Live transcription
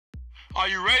Are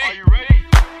you ready? Are you ready?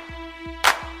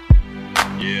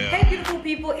 Yeah. Hey beautiful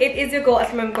people, it is your girl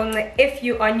Asma Mgonga. If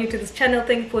you are new to this channel,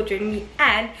 thank you for joining me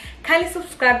and kindly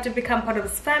subscribe to become part of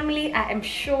this family. I am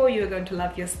sure you're going to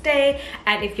love your stay,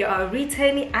 and if you are a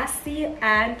returnee, I see you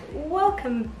and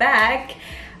welcome back.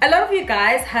 A lot of you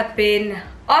guys have been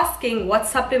asking what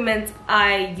supplements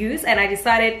I use, and I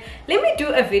decided let me do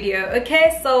a video.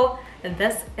 Okay, so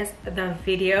this is the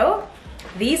video.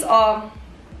 These are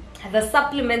the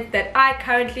supplements that I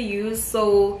currently use,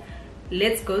 so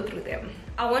let's go through them.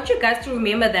 I want you guys to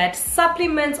remember that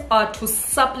supplements are to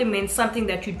supplement something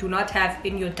that you do not have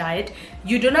in your diet.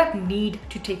 You do not need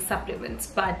to take supplements,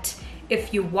 but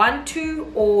if you want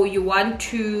to, or you want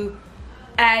to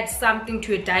add something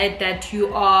to your diet that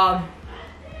you are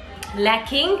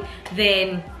lacking,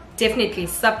 then definitely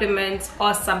supplements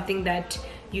are something that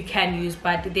you can use,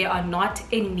 but they are not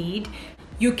a need.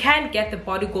 You can get the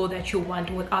body goal that you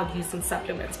want without using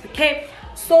supplements. Okay,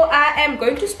 so I am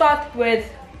going to start with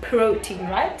protein,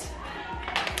 right?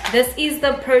 This is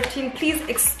the protein. Please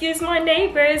excuse my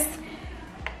neighbors.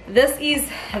 This is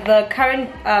the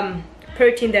current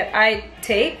protein that I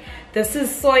take. This is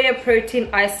soya protein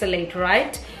isolate,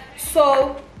 right?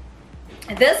 So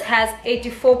this has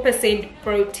 84%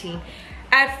 protein.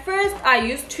 At first I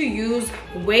used to use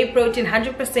whey protein,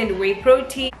 100% whey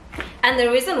protein, and the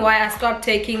reason why I stopped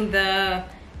taking the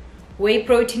whey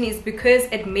protein is because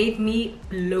it made me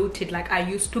bloated. Like, I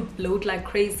used to bloat like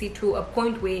crazy to a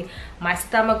point where my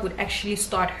stomach would actually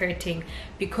start hurting,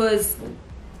 because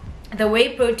the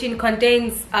whey protein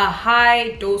contains a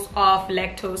high dose of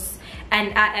lactose,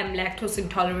 and I am lactose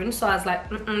intolerant. So I was like,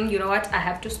 you know what, I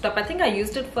have to stop. I think I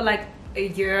used it for like a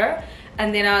year,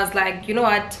 and then I was like, you know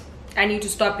what, I need to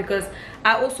stop, because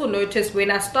I also noticed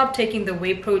when I stopped taking the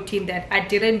whey protein that I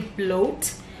didn't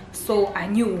bloat, so I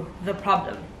knew the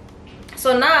problem.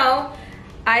 So now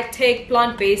I take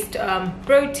plant-based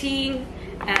protein,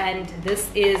 and this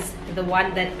is the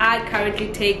one that I currently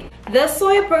take. The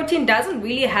soya protein doesn't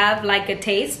really have like a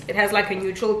taste. It has like a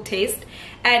neutral taste,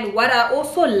 and what I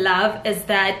also love is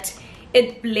that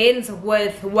it blends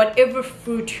with whatever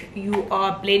fruit you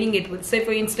are blending it with. Say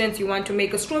for instance, you want to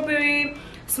make a strawberry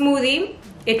smoothie,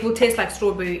 it will taste like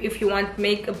strawberry. If you want to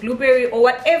make a blueberry or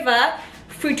whatever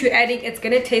fruit you're adding, it's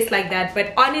gonna taste like that.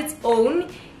 But on its own,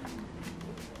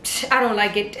 I don't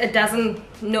like it. It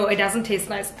doesn't taste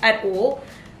nice at all.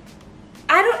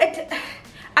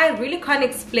 I really can't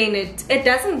explain it. It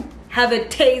doesn't have a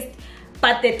taste,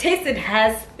 but the taste it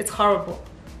has, it's horrible.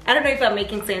 I don't know if I'm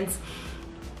making sense.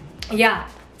 Yeah,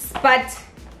 but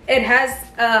it has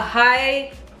a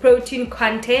high protein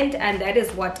content, and that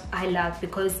is what I love,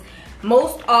 because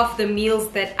most of the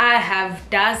meals that I have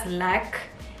does lack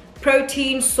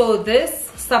protein, so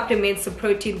this supplements the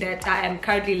protein that I am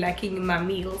currently lacking in my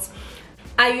meals.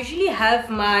 I usually have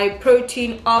my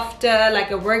protein after like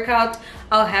a workout.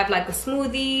 I'll have like a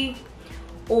smoothie,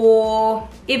 or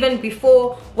even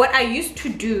before. What I used to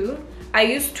do,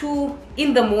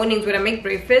 in the mornings when I make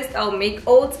breakfast, I'll make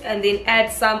oats and then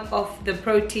add some of the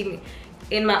protein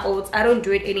in my oats. I don't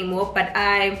do it anymore, but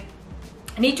I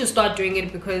need to start doing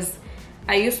it, because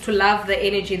I used to love the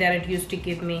energy that it used to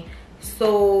give me.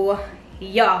 So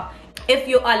yeah, if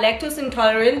you are lactose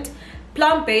intolerant,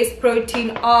 plant-based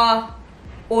protein are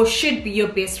or should be your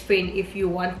best friend if you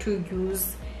want to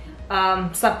use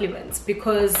supplements,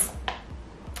 because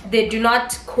they do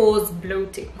not cause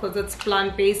bloating, because it's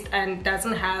plant-based and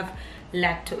doesn't have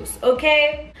lactose.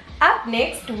 Okay, up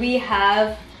next we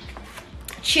have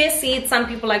chia seeds. Some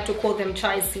people like to call them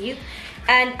chai seeds,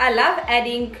 and I love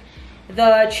adding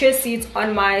the chia seeds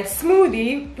on my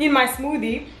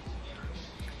smoothie,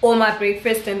 or my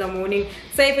breakfast in the morning.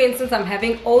 Say for instance, I'm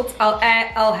having oats,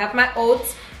 I'll have my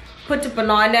oats, put a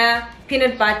banana,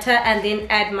 peanut butter, and then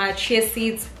add my chia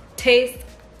seeds. Tastes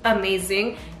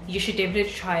amazing. You should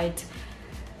definitely try it.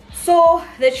 So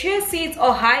the chia seeds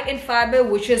are high in fiber,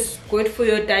 which is good for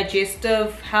your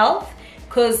digestive health,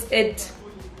 because it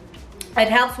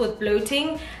helps with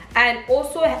bloating, and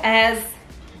also has,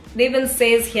 it even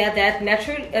says here that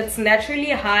it's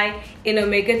naturally high in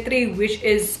omega-3, which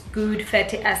is good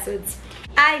fatty acids.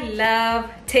 I love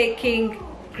taking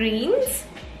greens.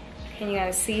 Can you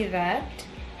guys see that?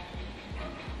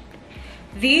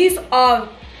 These are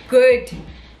good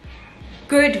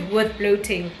with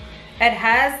bloating.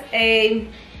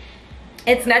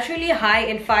 It's naturally high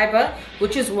in fiber,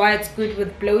 which is why it's good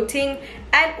with bloating,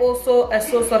 and also a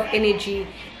source of energy.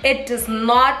 It does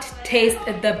not taste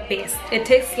the best. It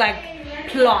tastes like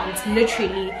plants,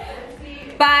 literally,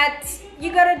 but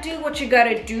you gotta do what you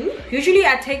gotta do. Usually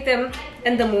I take them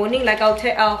in the morning. Like I'll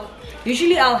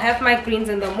have my greens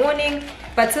in the morning,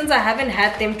 but but since I haven't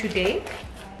had them today,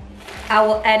 I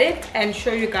will add it and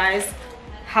show you guys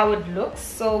how it looks.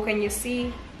 So can you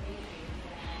see?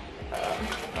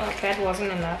 Oh, that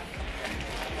wasn't enough.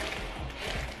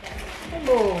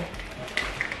 Oh.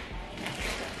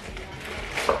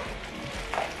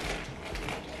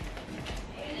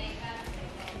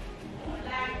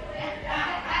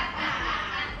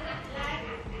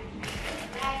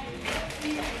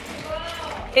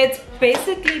 It's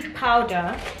basically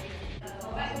powder.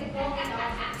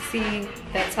 See,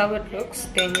 that's how it looks.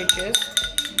 Then you just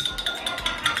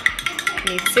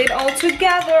mix it all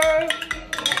together.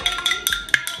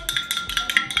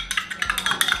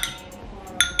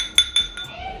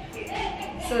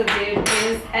 So there it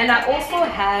is. And I also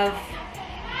have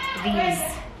these,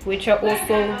 which are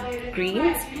also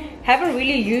greens. Haven't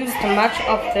really used much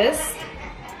of this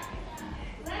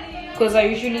because I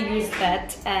usually use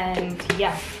that. And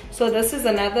yeah, so this is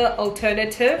another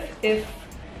alternative. If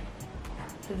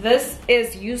this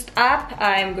is used up,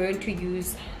 I am going to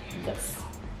use this.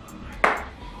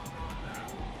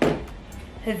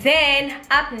 Then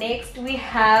up next we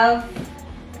have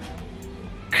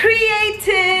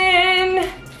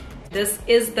creatine. This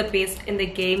is the best in the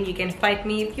game. You can fight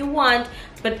me if you want,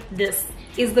 but this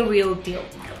is the real deal.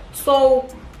 So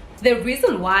the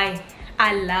reason why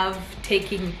I love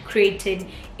taking creatine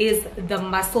is the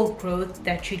muscle growth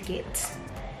that you get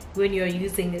when you're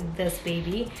using this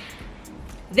baby.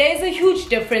 There's a huge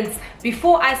difference.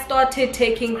 Before I started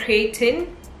taking creatine,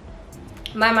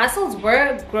 my muscles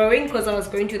were growing because I was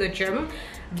going to the gym,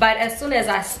 but as soon as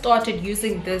I started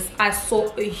using this, I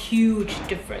saw a huge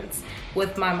difference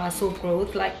with my muscle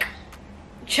growth. Like,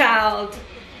 child,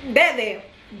 they're there.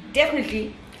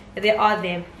 Definitely they are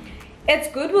there. It's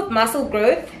good with muscle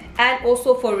growth and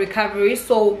also for recovery.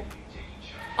 So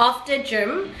after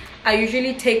gym, I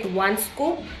usually take 1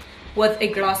 scoop with a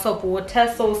glass of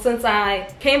water. So since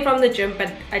I came from the gym but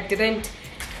I didn't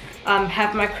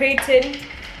have my creatine,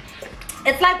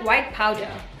 it's like white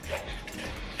powder.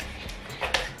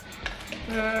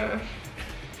 I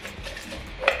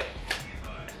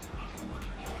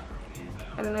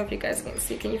don't know if you guys can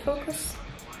see. Can you focus?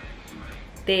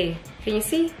 There, can you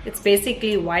see? It's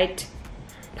basically white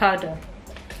powder.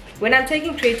 When I'm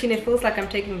taking creatine, it feels like I'm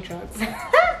taking drugs.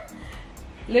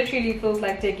 Literally feels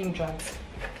like taking drugs.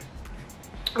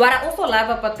 What I also love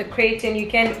about the creatine, you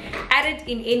can add it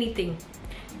in anything,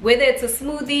 whether it's a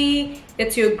smoothie,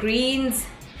 it's your greens,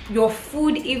 your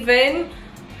food even,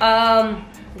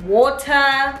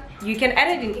 water. You can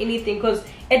add it in anything because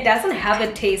it doesn't have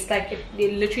a taste. Like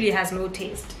it literally has no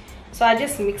taste. So I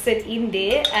just mix it in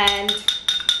there and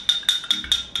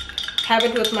have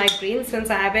it with my greens, since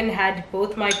I haven't had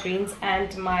both my greens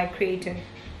and my creatine.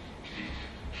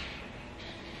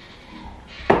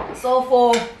 So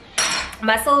for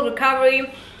muscle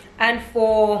recovery and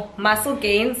for muscle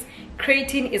gains,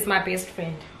 creatine is my best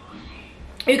friend.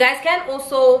 You guys can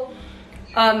also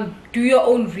do your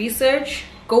own research.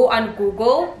 Go on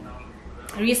Google,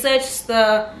 research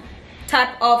the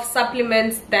type of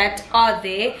supplements that are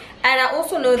there. And I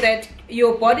also know that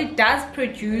your body does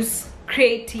produce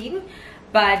creatine,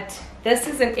 but this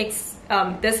is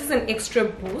an extra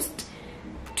boost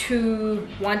to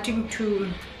wanting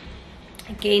to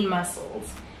gain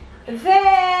muscles.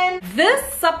 Then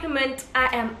this supplement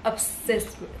I am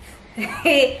obsessed with.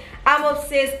 I'm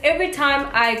obsessed. Every time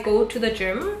I go to the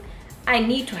gym, I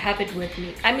need to have it with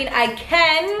me. I mean, I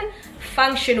can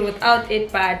function without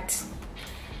it, but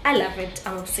I love it.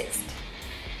 I'm obsessed.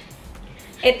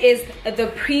 It is the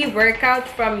pre-workout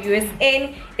from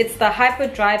USN. It's the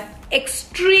Hyperdrive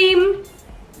Extreme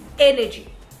Energy.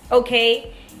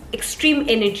 Okay, Extreme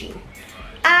Energy.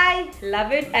 I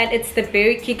love it, and it's the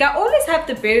berry kick. I always have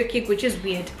the berry kick, which is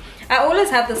weird. I always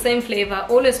have the same flavor. I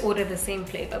always order the same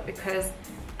flavor because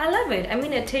I love it. I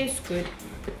mean, it tastes good.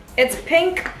 It's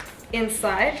pink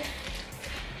inside.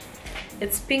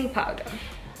 It's pink powder.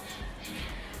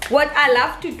 What I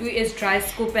love to do is dry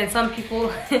scoop, and some people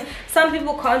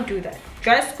can't do that.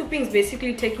 Dry scooping is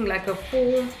basically taking like a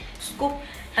full scoop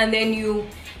and then you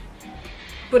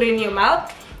put it in your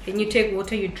mouth, then you take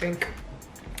water, you drink.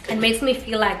 It makes me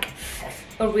feel like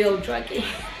a real druggie.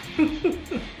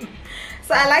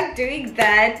 So I like doing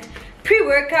that.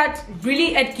 Pre-workout,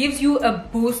 really, it gives you a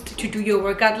boost to do your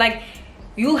workout. Like,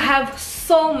 you'll have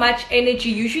so much energy.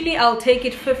 Usually I'll take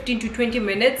it 15 to 20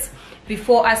 minutes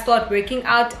before I start working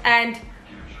out, and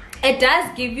it does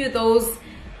give you those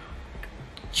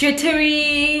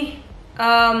jittery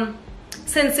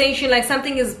sensation, like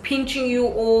something is pinching you,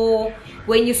 or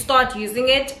when you start using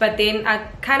it. But then I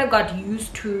kind of got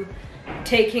used to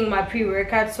taking my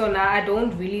pre-workout, so now I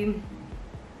don't really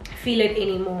feel it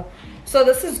anymore. So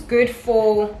this is good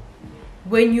for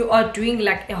when you are doing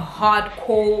like a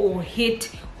hardcore or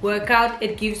hit workout.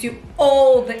 It gives you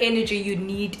all the energy you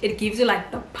need. It gives you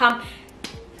like the pump.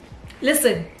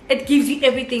 Listen, it gives you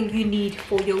everything you need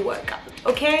for your workout,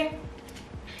 okay?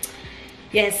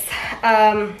 Yes.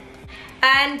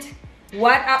 And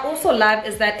what I also love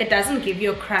is that it doesn't give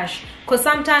you a crash, because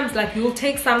sometimes like you'll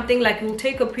take something, like you'll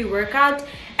take a pre-workout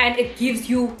and it gives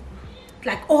you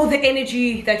like all the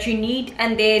energy that you need,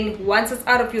 and then once it's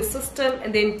out of your system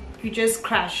and then you just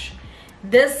crash.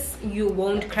 This, you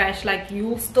won't crash. Like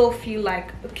you'll still feel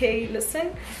like, okay,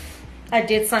 listen, I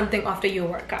did something after your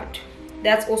workout.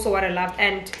 That's also what I love.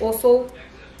 And also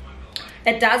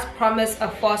it does promise a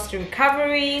fast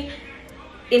recovery,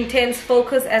 intense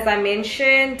focus, as I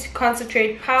mentioned,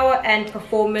 concentrate power and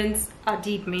performance. I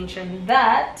did mention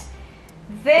that.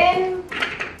 Then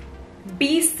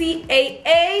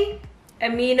BCAA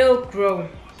Amino Grow.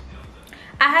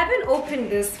 I haven't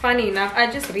opened this, funny enough. I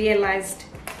just realized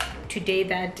today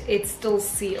that it's still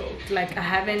sealed. Like I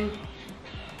haven't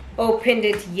opened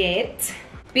it yet.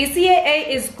 BCAA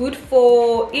is good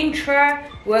for intra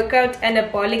workout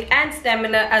anabolic and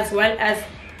stamina, as well as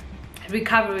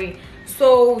recovery.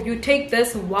 So you take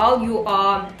this while you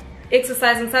are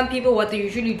exercising. Some people, what they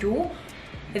usually do,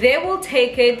 they will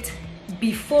take it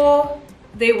before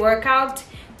they work out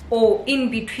or in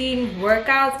between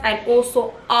workouts, and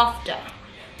also after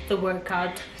the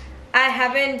workout. I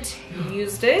haven't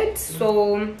used it,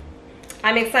 so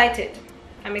I'm excited.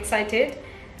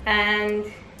 And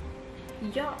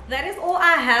yeah, that is all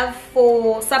I have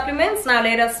for supplements. Now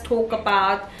let us talk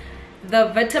about the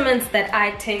vitamins that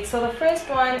I take. So the first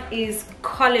one is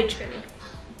collagen,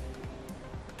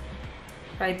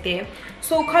 right there.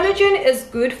 So collagen is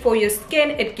good for your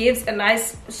skin. It gives a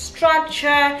nice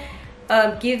structure,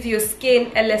 gives your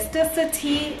skin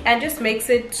elasticity, and just makes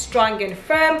it strong and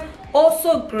firm.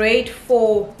 Also great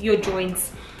for your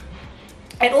joints.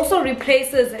 It also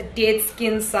replaces dead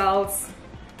skin cells,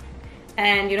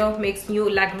 and you know, makes new,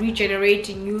 like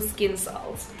regenerating new skin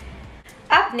cells.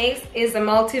 Up next is a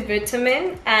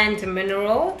multivitamin and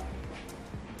mineral,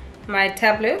 my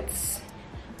tablets.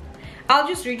 I'll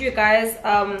just read you guys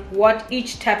what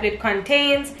each tablet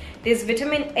contains. There's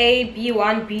vitamin A,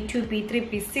 B1, B2, B3,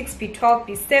 B6, B12,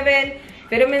 B7,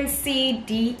 vitamin C,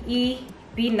 D, E,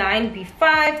 B9,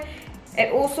 B5.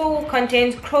 It also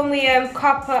contains chromium,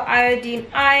 copper, iodine,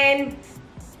 iron,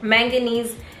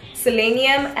 manganese,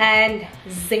 selenium, and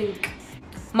zinc.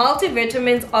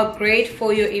 Multivitamins are great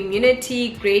for your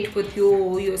immunity, great with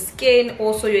your skin,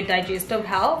 also your digestive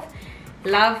health.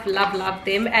 Love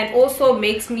them. And also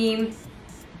makes me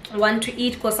want to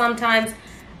eat, because sometimes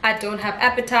I don't have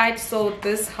appetite, so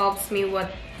this helps me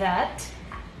with that.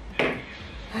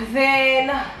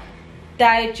 Then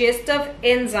digestive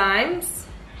enzymes.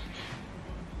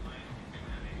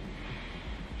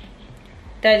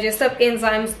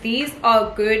 These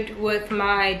are good with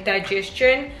my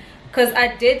digestion, because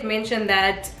I did mention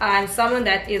that I'm someone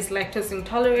that is lactose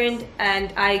intolerant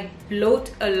and I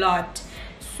bloat a lot.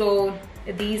 So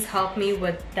these help me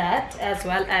with that, as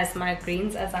well as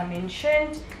migraines, as I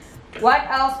mentioned. What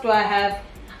else do I have?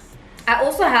 I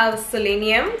also have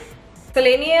selenium.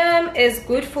 Selenium is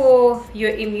good for your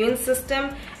immune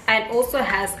system and also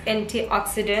has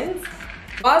antioxidants.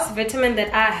 Last vitamin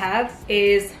that I have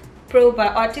is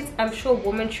probiotics. I'm sure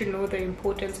women should know the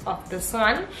importance of this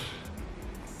one.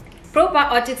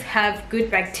 Probiotics have good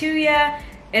bacteria.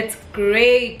 It's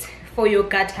great for your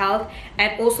gut health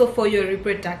and also for your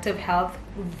reproductive health.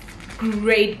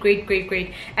 Great.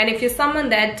 And if you're someone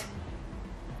that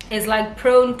is like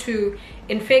prone to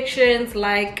infections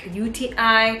like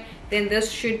UTI, then this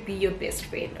should be your best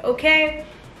friend, okay?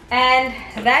 And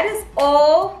that is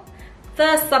all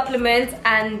the supplements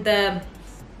and the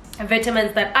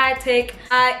vitamins that I take.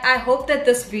 I hope that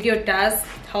this video does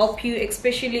help you,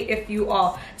 especially if you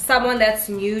are someone that's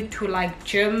new to like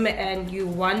gym and you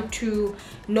want to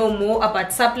know more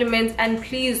about supplements. And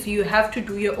please, you have to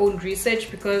do your own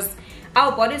research, because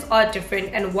our bodies are different,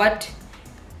 and what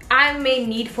I may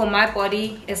need for my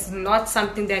body is not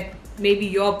something that maybe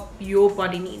your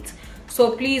body needs.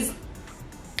 So please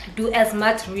do as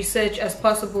much research as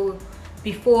possible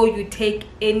before you take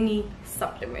any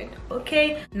supplement,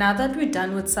 okay? Now that we're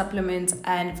done with supplements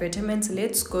and vitamins,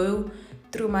 let's go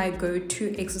through my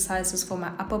go-to exercises for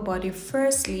my upper body.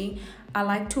 Firstly, I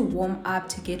like to warm up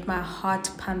to get my heart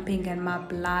pumping and my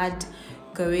blood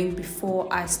going before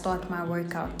I start my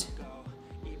workout.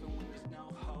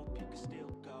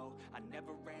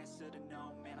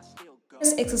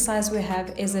 This exercise we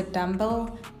have is a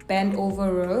dumbbell bend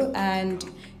over row, and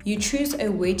You choose a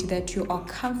weight that you are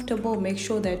comfortable. Make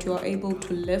sure that you are able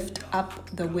to lift up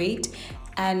the weight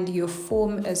and your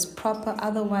form is proper.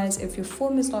 Otherwise, if your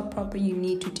form is not proper, you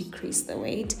need to decrease the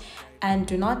weight. And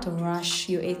do not rush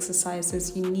your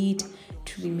exercises. You need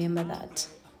to remember that.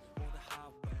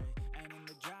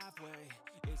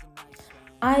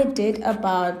 I did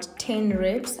about 10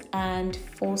 reps and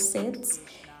 4 sets.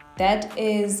 That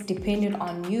is dependent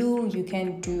on you. You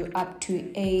can do up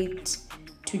to 8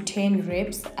 to 10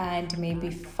 reps and maybe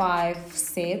 5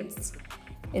 sets.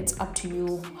 It's up to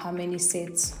you how many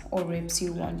sets or reps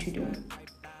you want to do.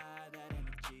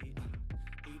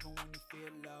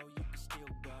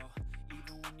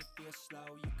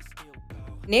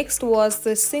 Next was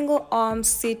the single arm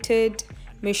seated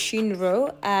machine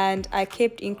row, and I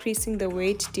kept increasing the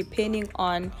weight depending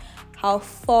on how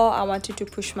far I wanted to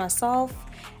push myself.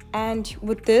 And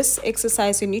with this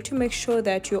exercise, you need to make sure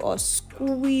that you are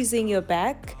squeezing your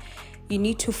back. You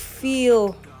need to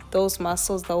feel those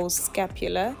muscles, those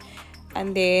scapula.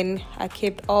 And then I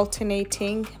kept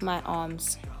alternating my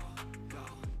arms.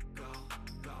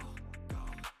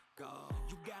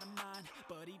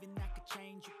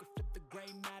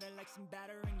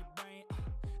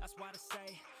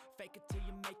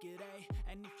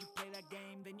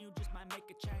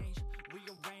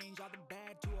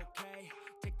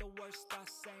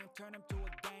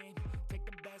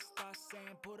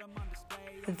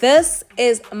 This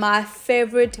is my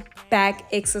favorite back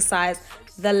exercise,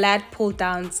 the lat pull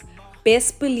downs.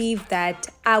 Best believe that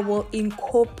I will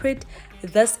incorporate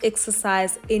this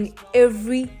exercise in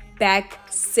every back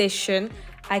session.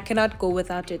 I cannot go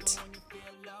without it.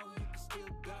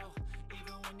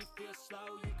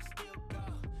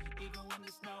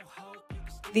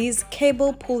 These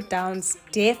cable pull downs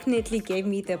definitely gave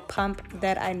me the pump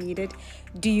that I needed.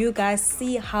 Do you guys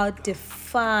see how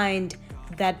defined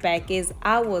that back is?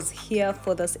 I was here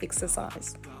for this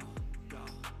exercise.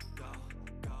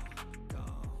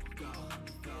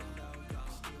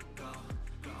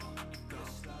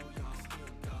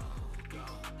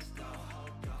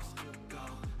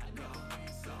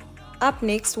 Up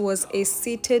next was a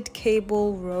seated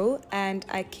cable row, and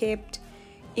I kept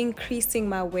increasing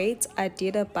my weight. I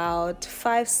did about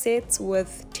 5 sets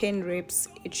with 10 reps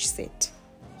each set.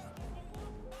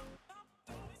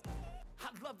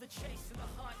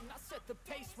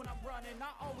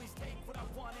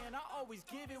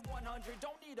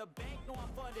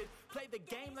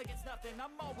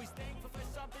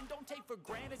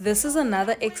 This is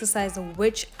another exercise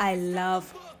which I love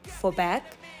for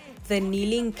back. The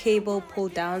kneeling cable pull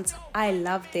downs, I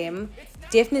love them.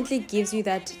 Definitely gives you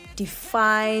that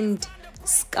defined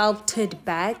sculpted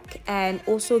back and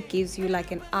also gives you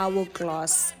like an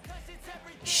hourglass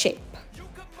shape.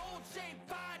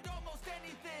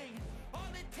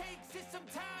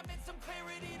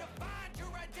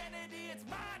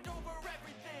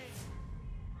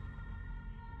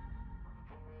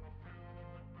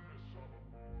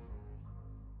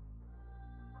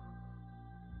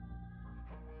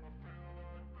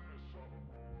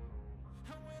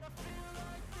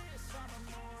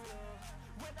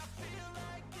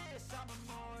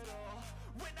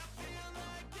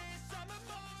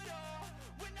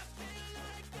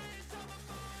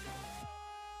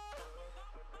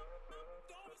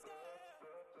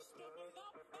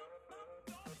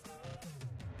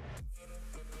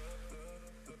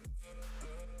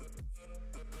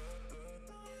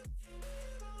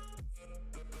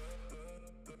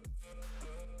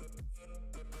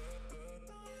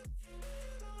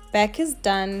 Back is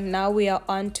done. Now we are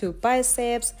on to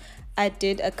biceps. I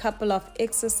did a couple of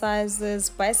exercises.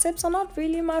 Biceps are not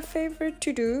really my favorite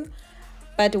to do,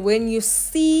 but when you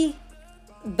see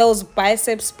those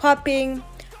biceps popping,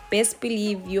 best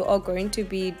believe you are going to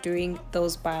be doing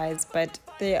those bis, but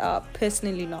they are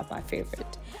personally not my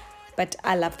favorite. But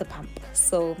I love the pump,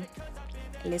 so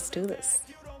let's do this.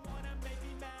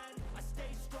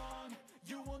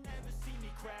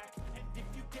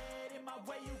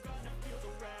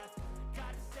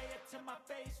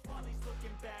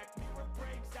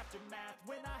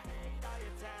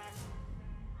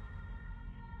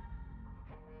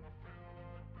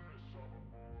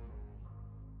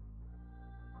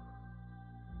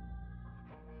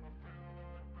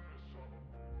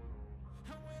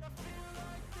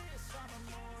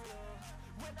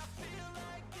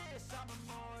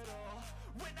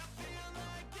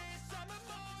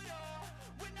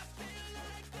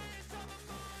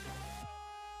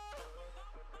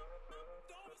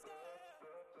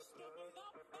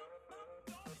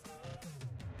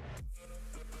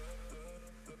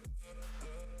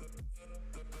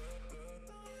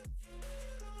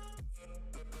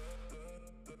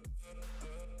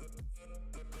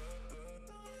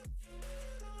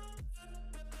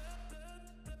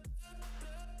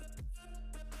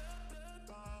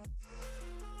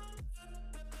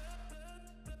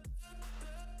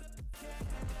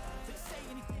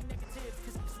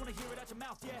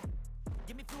 mouth, yeah.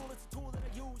 Give me fuel, it's a tool that I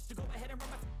use to go ahead and run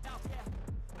my mouth, yeah.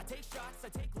 I take shots, I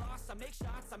take loss, I make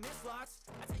shots, I miss lots.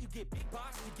 That's how you get big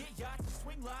boss, you get yachts, you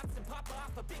swing lots and pop off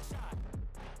a big shot.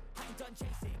 I ain't done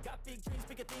chasing, got big dreams,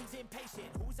 bigger things, impatient.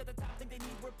 Who's at the top think they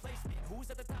need replacement? Who's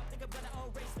at the top think I'm gonna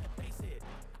erase them? Face it,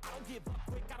 I don't give up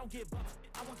quick, I don't give up shit,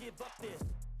 I won't give up this.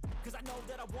 Cause I know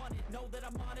that I want it, know that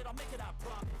I'm on it, I'll make it, I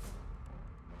promise.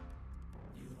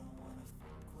 You don't wanna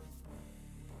fuck with me.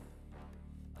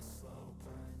 A slow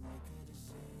burn like a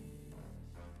disease.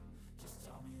 Just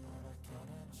tell me that I can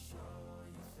and show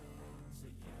you things that you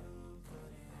couldn't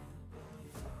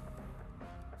believe.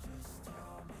 Just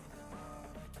tell me that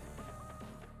I can.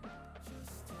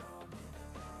 Just tell me that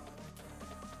I can.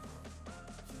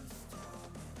 Just tell me that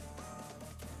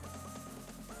I can.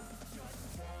 Just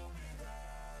tell me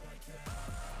that I can.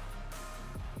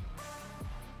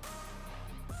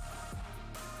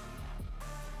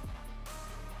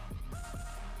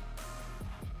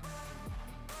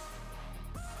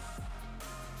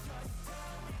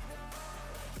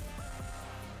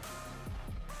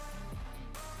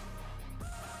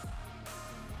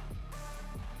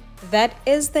 That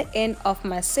is the end of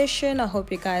my session. I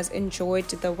hope you guys enjoyed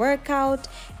the workout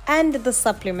and the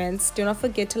supplements. Do not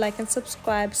forget to like and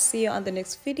subscribe. See you on the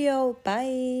next video.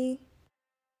 Bye.